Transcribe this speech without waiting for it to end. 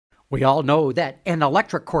We all know that an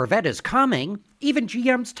electric Corvette is coming. Even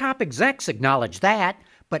GM's top execs acknowledge that.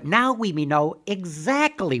 But now we may know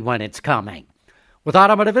exactly when it's coming. With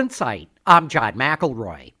Automotive Insight, I'm John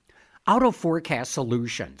McElroy. Auto Forecast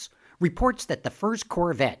Solutions reports that the first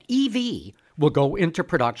Corvette EV will go into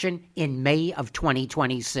production in May of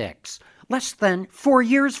 2026, less than 4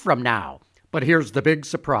 years from now. But here's the big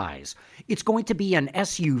surprise. It's going to be an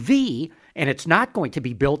SUV, and it's not going to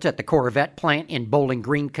be built at the Corvette plant in Bowling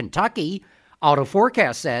Green, Kentucky. Auto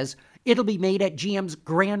Forecast says it'll be made at GM's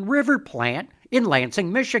Grand River plant in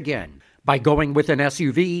Lansing, Michigan. By going with an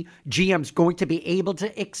SUV, GM's going to be able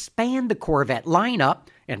to expand the Corvette lineup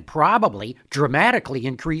and probably dramatically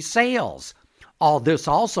increase sales. All this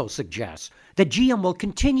also suggests that GM will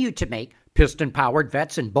continue to make piston-powered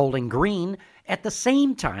Vettes in Bowling Green at the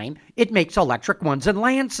same time it makes electric ones in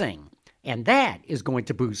Lansing. And that is going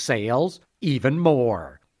to boost sales even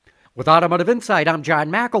more. With Automotive Insight, I'm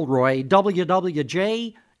John McElroy,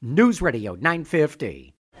 WWJ News Radio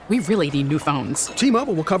 950. We really need new phones.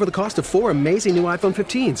 T-Mobile will cover the cost of 4 amazing new iPhone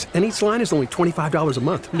 15s, and each line is only $25 a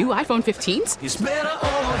month. New iPhone 15s? It's better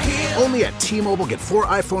over here. Only at T-Mobile, get 4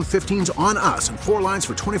 iPhone 15s on us and 4 lines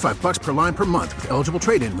for $25 per line per month with eligible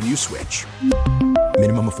trade-in when you switch.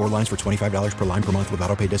 Minimum of 4 lines for $25 per line per month with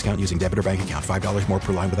autopay discount using debit or bank account. $5 more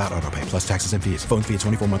per line without autopay, plus taxes and fees. Phone fee at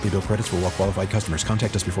 24 monthly bill credits for well-qualified customers.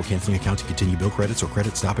 Contact us before canceling account to continue bill credits or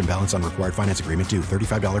credit stop and balance on required finance agreement due.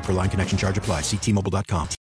 $35 per line connection charge applies. See T-Mobile.com.